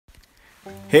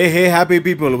Hey, happy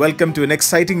people, welcome to an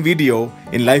exciting video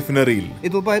in Life in a Reel.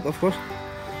 It will bite, of course,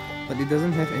 but it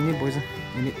doesn't have any poison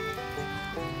in it.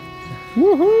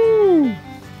 Woohoo!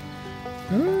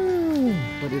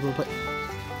 But it will bite.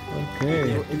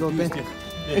 Okay. It will bend.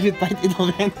 If it bites, it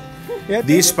will bend.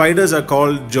 These spiders are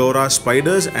called Joro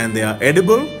Spiders and they are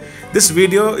edible. This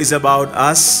video is about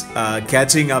us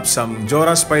catching up some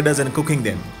Joro Spiders and cooking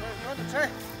them.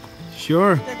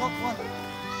 Sure,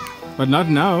 but not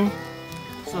now.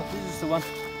 So this is the one.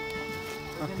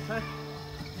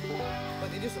 But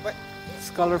it is a bite. It's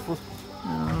colorful.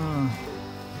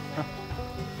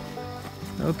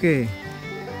 Okay,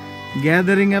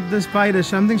 gathering up the spiders.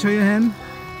 Something, show your hand.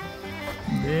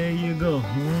 There you go.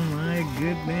 Oh my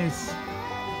goodness.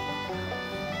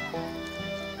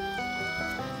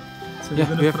 So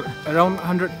Yeah, we have around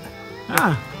 100.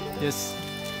 Yes.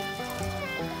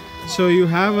 So you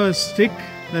have a stick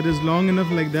that is long enough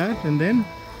like that, and then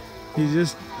you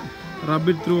just rub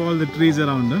it through all the trees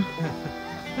around. Huh?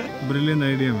 Brilliant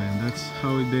idea, man. That's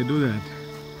how they do that.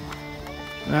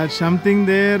 That's something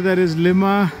there. That is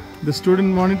Lima, the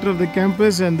student monitor of the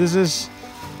campus, and this is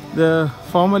the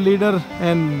former leader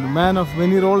and man of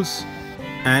many roles.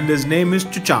 And his name is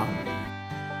Chuchang.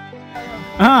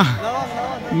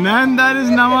 Man, that is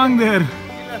Nawang there.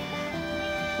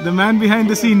 The man behind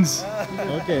the scenes.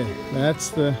 Okay, that's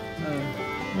the...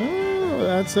 Oh,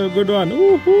 that's a good one.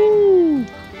 Woohoo!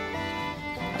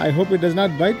 I hope it does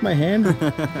not bite my hand.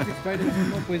 This spider is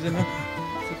no poison. No?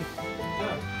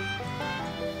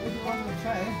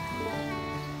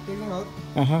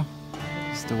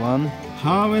 It's the one.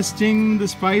 Harvesting the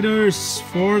spiders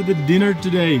for the dinner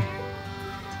today.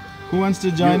 Who wants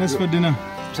to join us for dinner?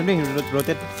 Something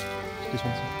rotate. This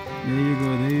one. There you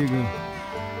go, there you go.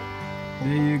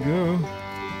 There you go.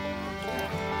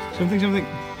 Something.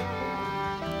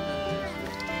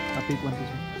 A big one. This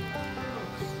one.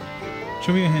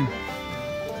 Show me your hand.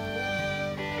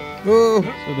 Oh.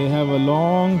 So they have a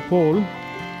long pole.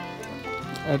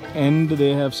 At end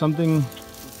they have something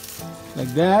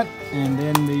like that, and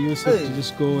then they use it to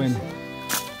just go and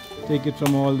take it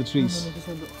from all the trees.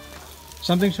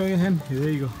 Something, show your hand. There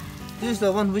you go. This is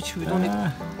the one which we don't need.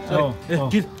 Oh,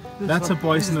 that's a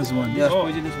poisonous one. Yes,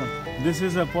 poisonous one. This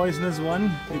is a poisonous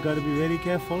one. You got to be very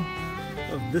careful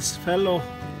of this fellow.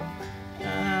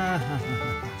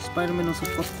 Spider-Man also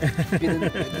got bitten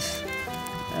like this.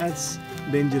 That's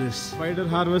dangerous. Spider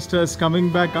harvesters coming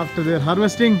back after their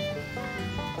harvesting,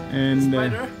 and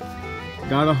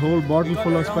got a whole bottle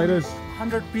full of spiders.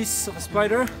 100 pieces of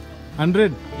spider.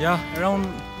 100? Yeah, around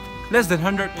less than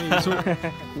 100. So,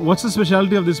 what's the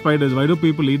specialty of these spiders? Why do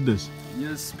people eat this?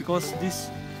 Yes, because this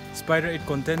spider, it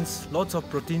contains lots of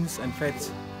proteins and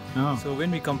fats. Oh. So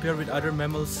when we compare with other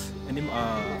mammals and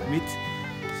meat,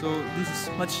 so this is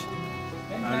much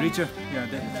richer.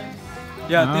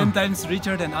 Yeah, 10 times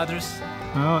richer than others.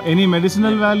 Any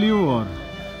medicinal value or?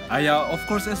 Yeah, of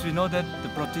course, as we know that the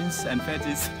proteins and fat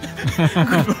is good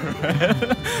for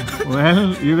health.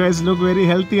 Well, you guys look very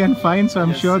healthy and fine, so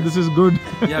I'm sure this is good.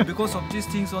 Yeah, because of these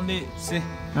things only, see,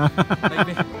 like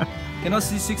me, cannot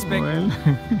see six pack. Well.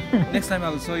 Next time I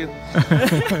will show you.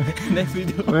 Next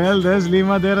video. Well, there's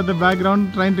Lima there at the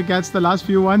background trying to catch the last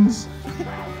few ones.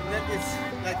 That is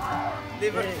like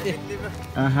liver.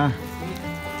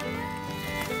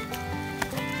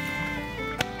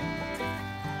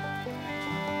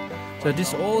 So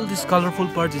all this colorful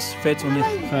part is fats only.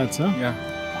 Fats, huh? Yeah.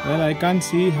 Well, I can't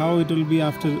see how it will be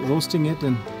after roasting it,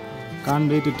 and can't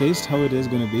wait to taste how it is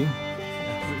going to be.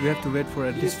 We have to wait for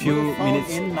at least few minutes.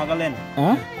 In Nagaland,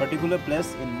 particular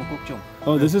place in Mokokchung.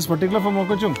 Oh, this is particular for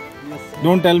Mokokchung? Yes.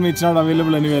 Don't tell me it's not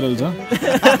available anywhere else, huh?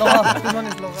 This one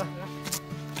is longer.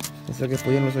 It's like a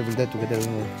poison also will die together.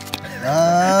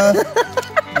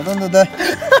 I don't do that.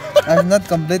 I have not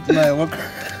completed my work.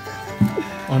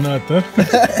 On Earth, huh?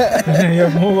 You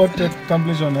have more work to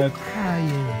accomplish on Earth.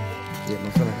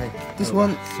 This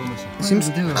one seems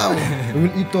we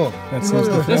will eat all. That seems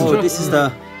different. Oh, this is the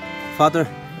father.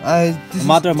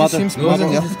 Mother. Mother. Seems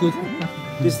poison, yeah.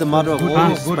 This is the mother of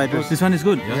all spiders. This one is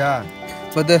good. Yeah.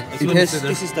 But it has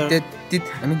This is the teeth.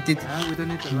 I mean teeth. We don't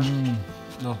need to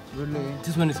No, really.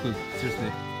 This one is good.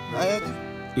 Seriously.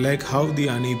 Like how the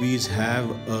honeybees have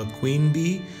a queen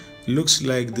bee, looks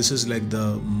like this is like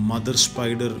the mother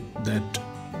spider that,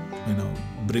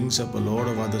 brings up a lot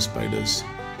of other spiders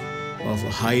of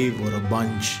a hive or a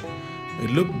bunch.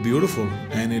 It looked beautiful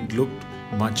and it looked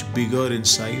much bigger in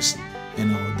size,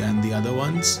 than the other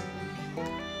ones.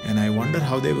 And I wonder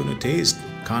how they're going to taste.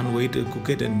 Can't wait to cook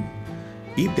it and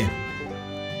eat them.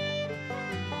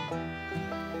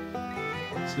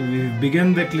 So we've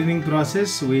begun the cleaning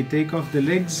process. We take off the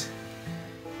legs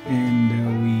and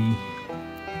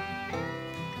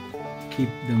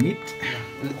keep the meat.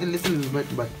 Little bit,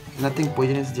 but nothing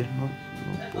poisonous there.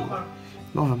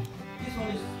 No harm.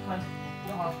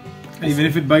 Even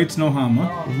if it bites, no harm,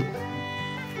 huh?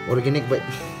 Organic bite.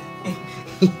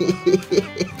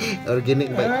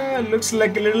 Organic bite. Looks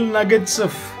like little nuggets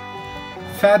of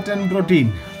fat and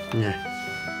protein. Yeah.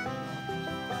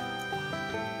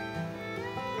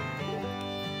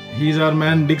 He's our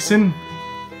man Dixon.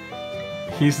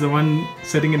 He's the one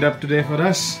setting it up today for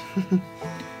us.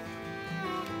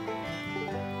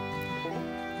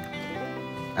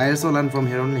 I also learned from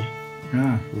here only.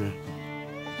 Yeah. Yeah.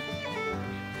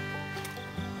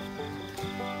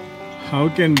 How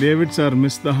can David sir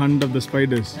miss the hunt of the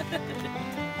spiders?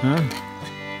 Huh?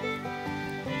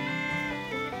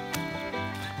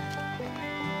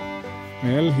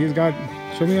 Well, he's got.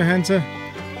 Show me your hand, sir.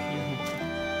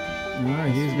 Yeah,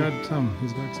 he's got some.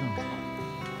 He's got some.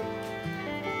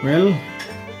 Well,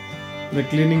 the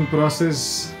cleaning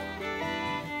process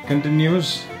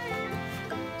continues.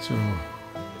 So.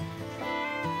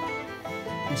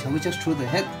 Shall we just throw the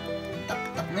head?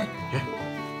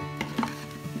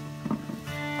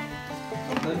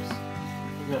 Sometimes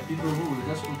there are people who will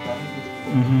just put directly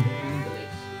in the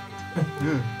legs.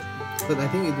 But I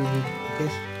think it will be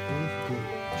best to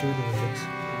chew the legs.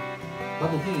 But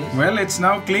the thing is, Well, it's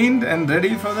now cleaned and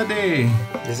ready for the day.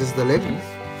 This is the leg. this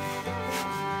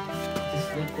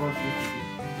leg part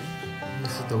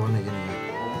This is the one again.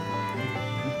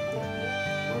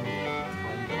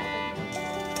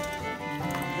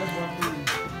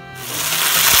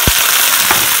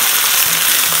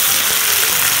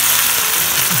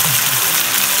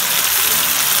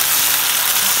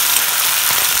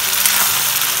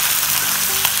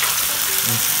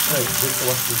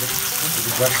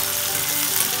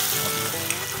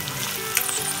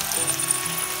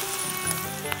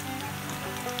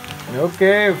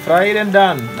 Okay, fried and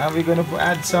done. Now we're going to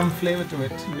add some flavor to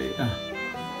it.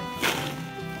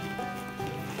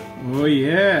 Oh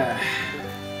yeah.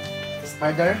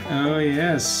 Spider. Oh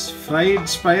yes, fried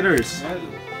spiders.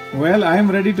 Well, I'm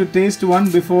ready to taste one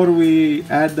before we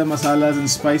add the masalas and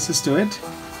spices to it.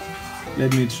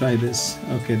 Let me try this.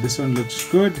 Okay, this one looks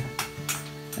good.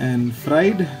 And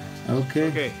fried. Okay.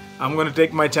 Okay, I'm going to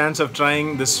take my chance of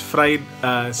trying this fried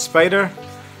spider.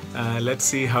 Let's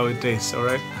see how it tastes,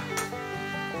 alright?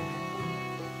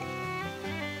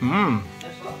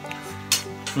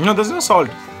 No, there's no salt.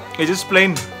 It's just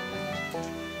plain.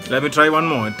 Let me try one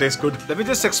more. It tastes good. Let me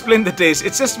just explain the taste.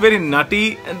 It's just very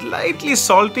nutty and lightly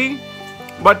salty,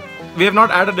 but we have not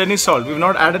added any salt. We've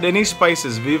not added any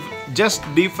spices. We've just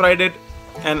deep fried it,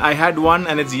 and I had one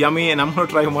and it's yummy, and I'm going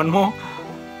to try one more.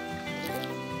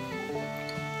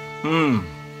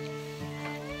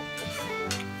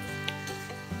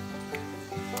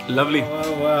 Lovely.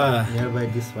 Wow. Nearby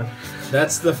this one.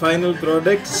 That's the final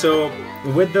product. So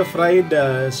with the fried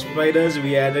spiders,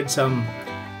 we added some,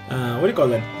 what do you call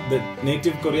that? The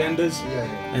native corianders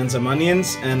and some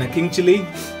onions and a king chili.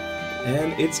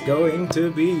 And it's going to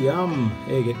be yum.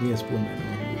 Hey, get me a spoon, man.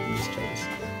 Let's try this.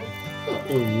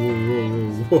 Oh,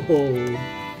 whoa, whoa, whoa.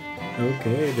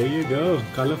 Okay, there you go.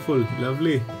 Colorful,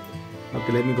 lovely.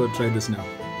 Okay, let me go try this now.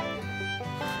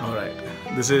 All right,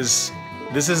 this is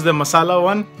the masala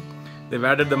one. They've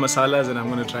added the masalas, and I'm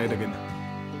going to try it again.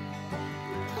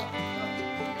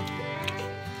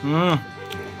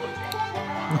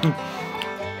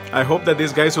 I hope that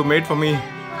these guys who made for me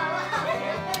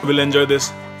will enjoy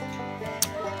this.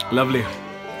 Lovely.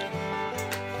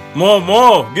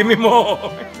 More! Give me more!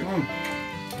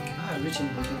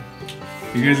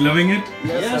 You guys loving it?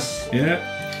 yes. Yeah.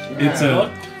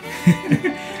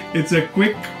 It's a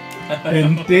quick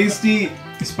and tasty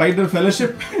spider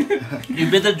fellowship.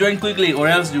 You better join quickly, or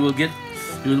else you will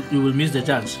miss the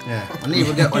chance. Yeah. Only you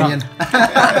will get onion.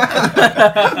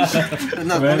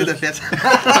 No, only the fat.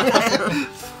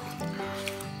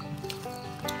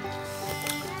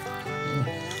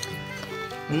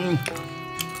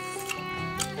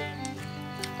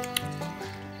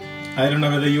 I don't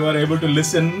know whether you are able to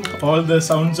listen all the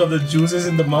sounds of the juices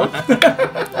in the mouth.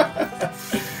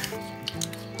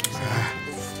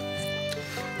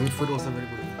 And food was very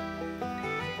good.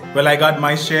 Well, I got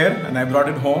my share and I brought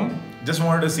it home. Just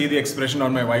wanted to see the expression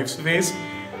on my wife's face,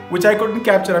 which I couldn't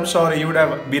capture. I'm sorry, you would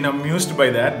have been amused by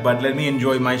that, but let me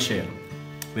enjoy my share.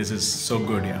 This is so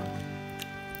good, yeah.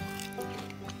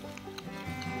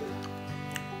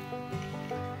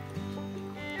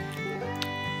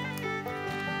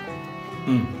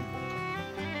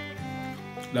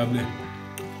 Lovely.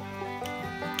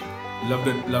 Loved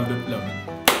it.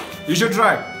 You should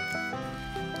try.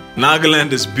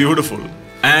 Nagaland is beautiful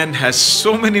and has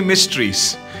so many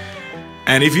mysteries.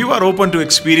 And if you are open to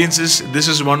experiences, this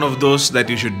is one of those that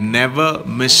you should never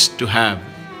miss to have.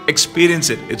 Experience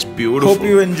it. It's beautiful. Hope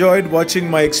you enjoyed watching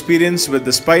my experience with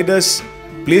the spiders.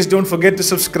 Please don't forget to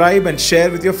subscribe and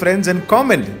share with your friends and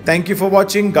comment. Thank you for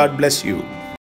watching. God bless you.